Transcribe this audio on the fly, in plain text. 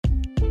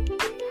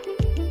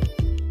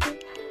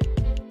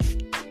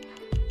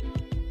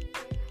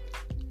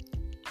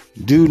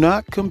Do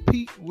not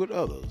compete with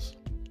others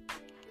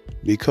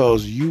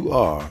because you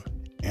are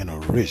an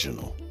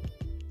original.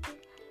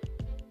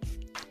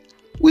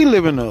 We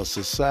live in a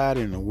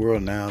society in a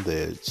world now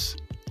that's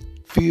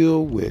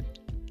filled with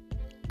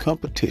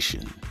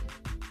competition.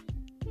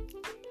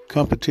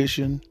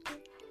 Competition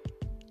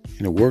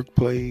in the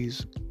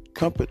workplace,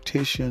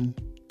 competition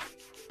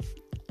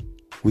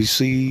we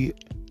see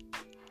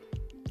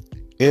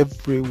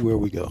everywhere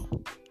we go.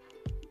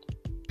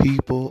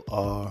 People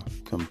are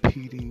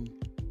competing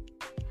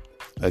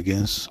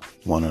against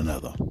one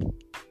another.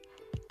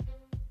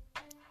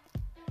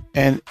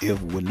 And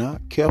if we're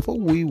not careful,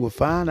 we will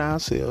find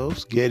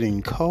ourselves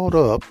getting caught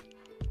up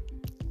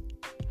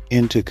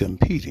into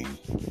competing.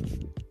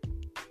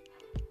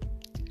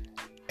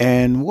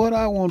 And what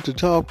I want to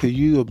talk to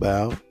you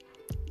about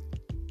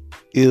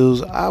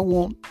is I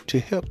want to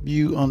help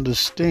you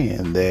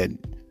understand that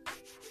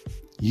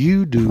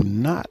you do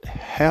not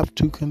have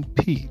to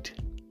compete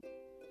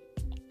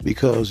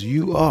because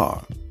you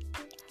are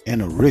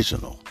an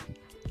original.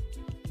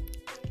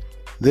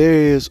 There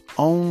is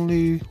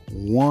only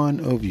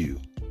one of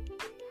you.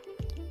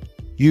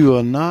 You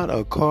are not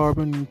a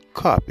carbon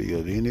copy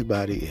of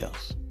anybody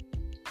else.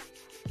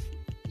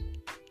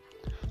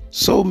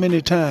 So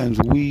many times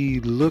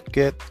we look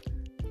at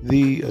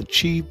the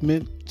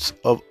achievements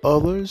of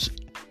others.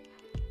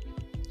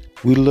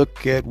 We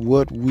look at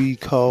what we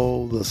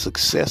call the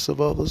success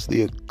of others,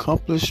 the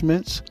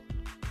accomplishments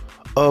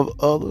of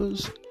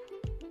others,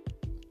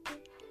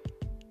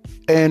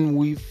 and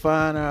we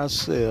find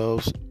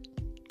ourselves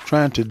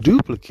trying to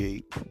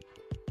duplicate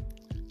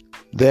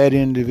that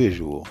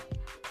individual.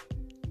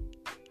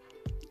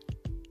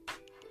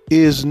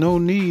 Is no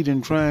need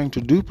in trying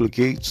to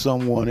duplicate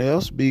someone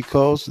else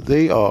because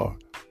they are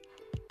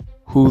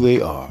who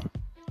they are.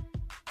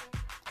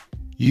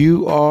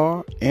 You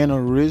are an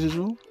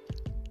original,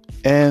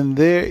 and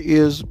there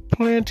is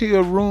plenty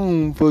of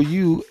room for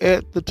you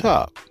at the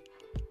top.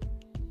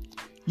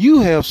 You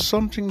have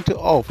something to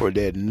offer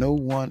that no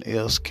one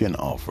else can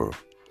offer.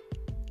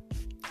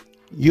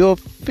 Your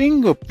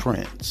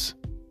fingerprints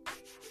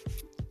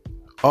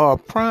are a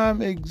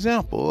prime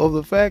example of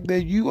the fact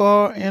that you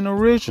are an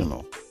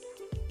original.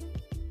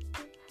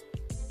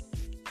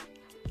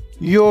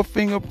 Your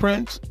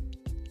fingerprints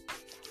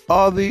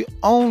are the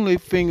only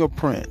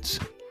fingerprints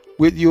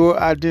with your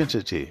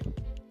identity.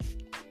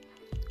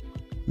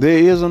 There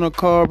isn't a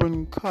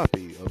carbon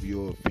copy of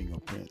your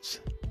fingerprints.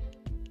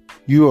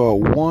 You are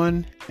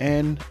one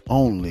and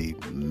only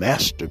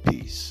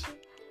masterpiece.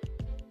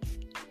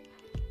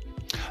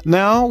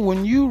 Now,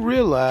 when you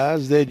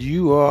realize that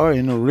you are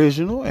an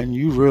original and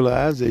you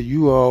realize that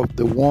you are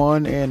the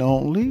one and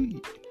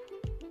only,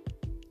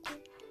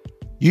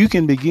 you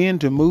can begin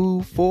to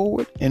move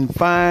forward and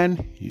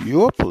find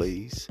your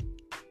place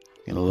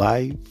in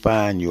life,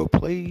 find your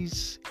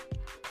place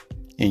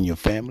in your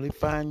family,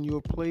 find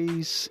your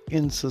place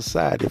in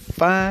society,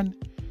 find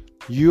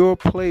your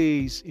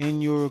place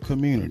in your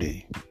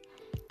community,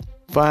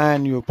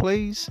 find your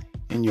place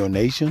in your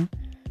nation,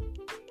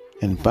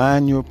 and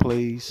find your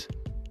place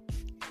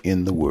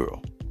in the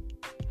world.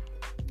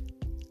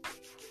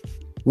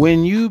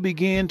 When you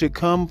begin to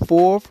come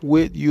forth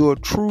with your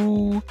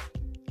true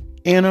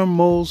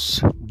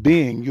innermost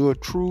being, your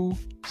true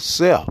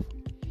self,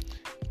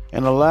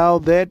 and allow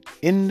that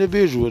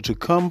individual to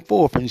come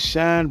forth and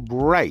shine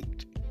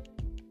bright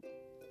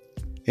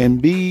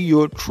and be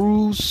your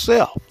true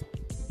self,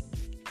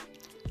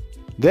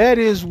 that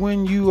is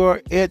when you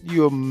are at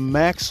your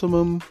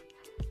maximum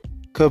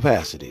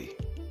capacity.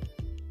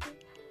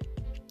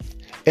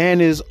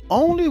 And it's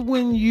only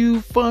when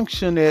you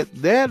function at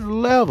that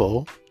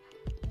level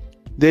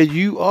that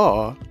you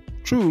are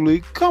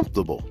truly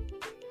comfortable.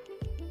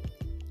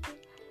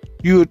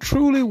 You are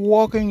truly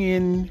walking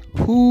in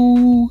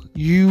who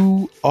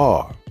you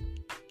are.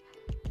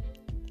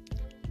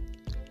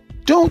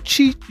 Don't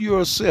cheat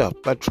yourself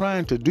by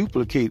trying to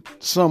duplicate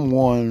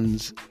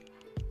someone's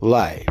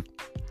life.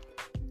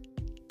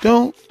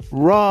 Don't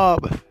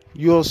rob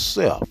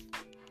yourself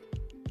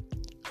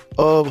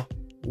of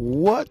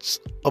what's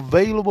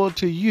available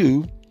to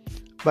you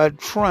by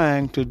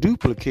trying to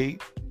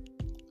duplicate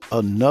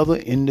another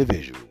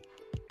individual.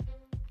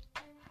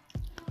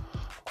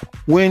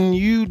 When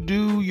you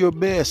do your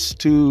best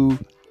to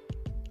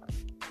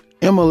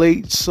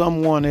emulate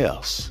someone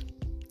else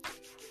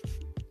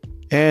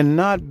and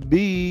not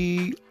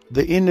be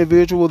the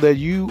individual that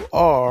you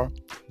are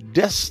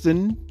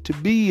destined to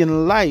be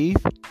in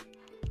life,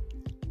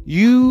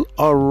 you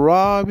are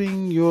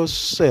robbing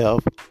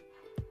yourself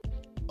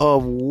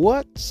of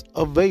what's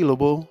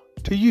available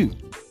to you.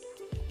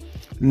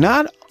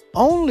 Not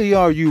only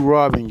are you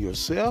robbing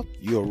yourself,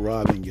 you're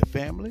robbing your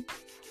family,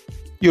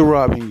 you're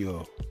robbing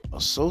your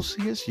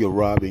associates, you're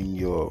robbing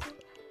your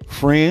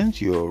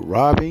friends, you're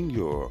robbing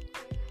your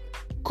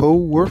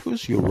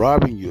co-workers, you're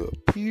robbing your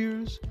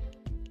peers,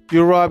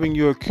 you're robbing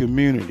your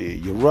community,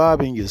 you're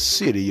robbing your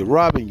city, you're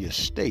robbing your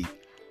state,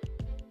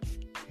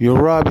 you're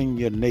robbing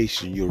your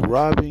nation, you're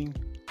robbing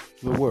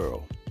the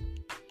world.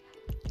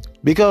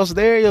 Because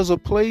there is a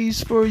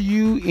place for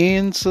you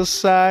in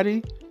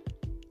society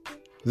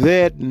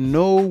that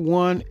no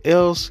one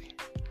else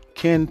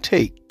can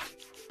take.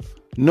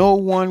 No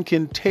one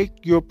can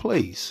take your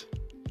place.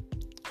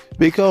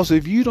 Because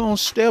if you don't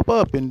step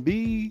up and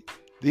be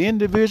the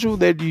individual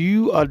that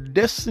you are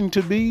destined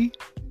to be,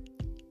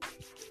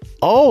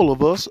 all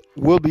of us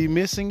will be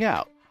missing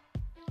out.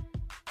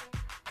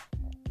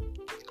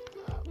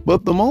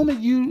 But the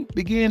moment you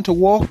begin to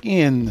walk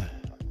in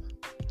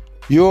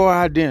your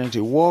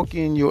identity, walk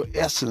in your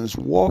essence,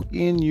 walk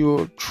in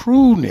your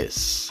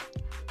trueness,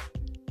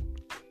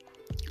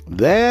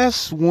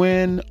 that's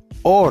when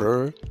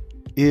order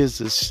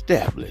is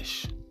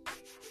established.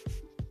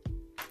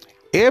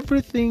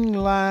 Everything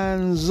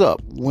lines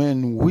up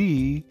when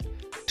we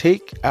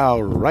take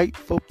our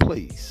rightful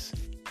place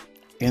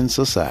in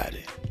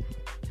society.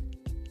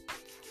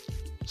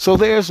 So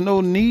there's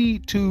no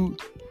need to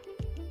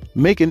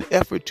make an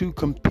effort to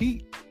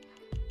compete,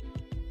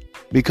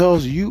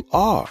 because you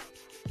are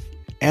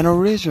an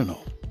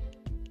original.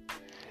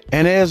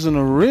 And as an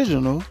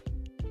original,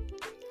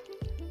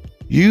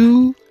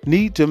 you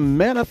need to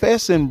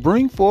manifest and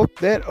bring forth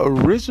that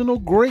original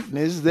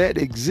greatness that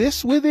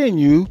exists within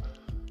you,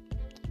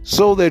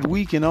 so that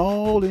we can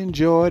all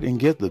enjoy it and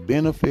get the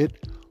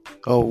benefit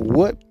of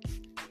what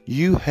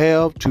you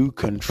have to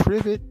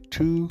contribute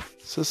to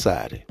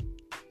society.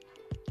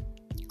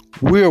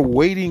 We're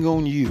waiting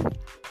on you.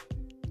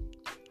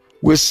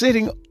 We're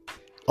sitting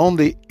on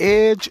the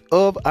edge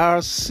of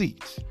our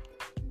seats,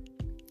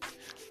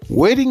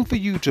 waiting for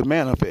you to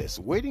manifest,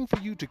 waiting for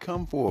you to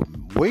come forth,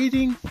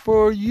 waiting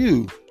for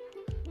you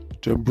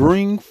to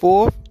bring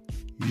forth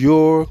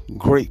your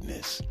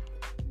greatness.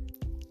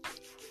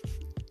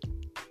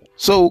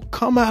 So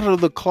come out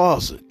of the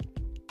closet.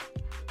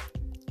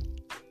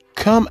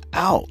 Come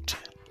out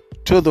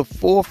to the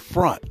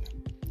forefront.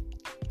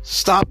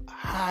 Stop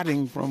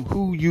hiding from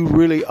who you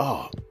really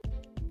are.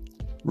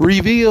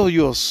 Reveal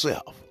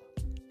yourself.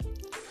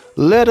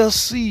 Let us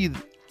see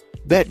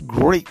that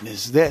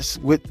greatness that's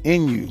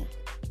within you.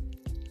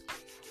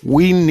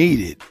 We need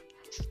it.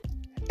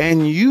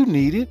 And you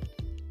need it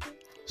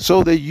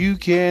so that you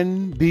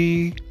can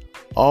be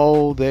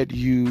all that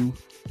you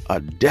are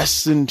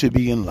destined to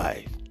be in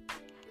life.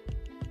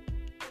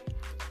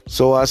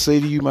 So I say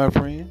to you, my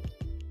friend,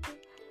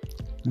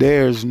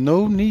 there's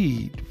no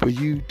need for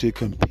you to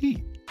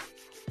compete,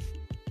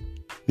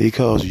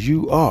 because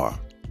you are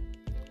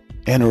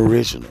an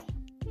original.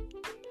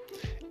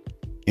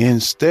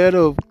 Instead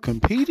of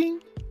competing,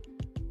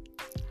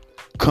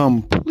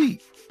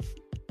 complete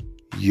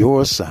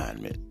your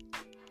assignment.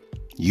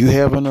 You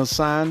have an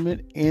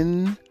assignment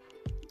in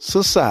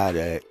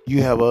society.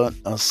 You have an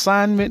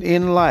assignment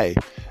in life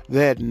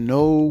that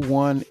no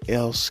one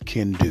else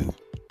can do.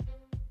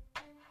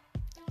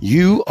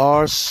 You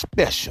are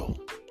special.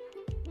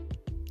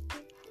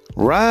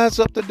 Rise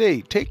up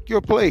today. Take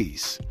your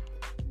place.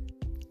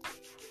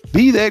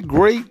 Be that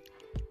great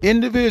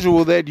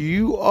individual that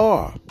you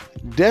are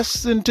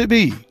destined to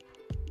be,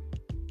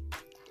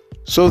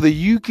 so that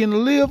you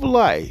can live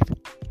life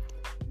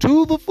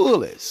to the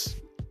fullest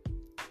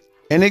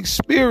and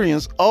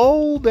experience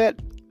all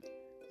that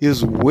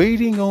is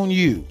waiting on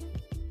you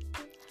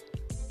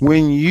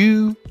when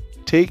you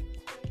take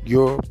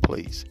your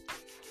place.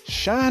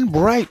 Shine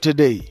bright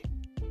today.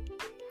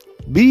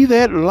 Be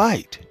that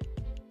light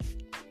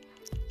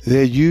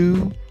that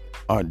you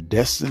are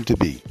destined to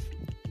be.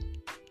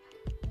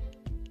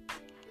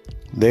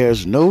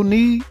 There's no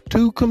need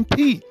to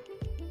compete,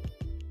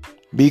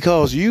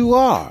 because you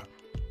are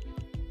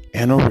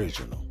an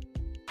original.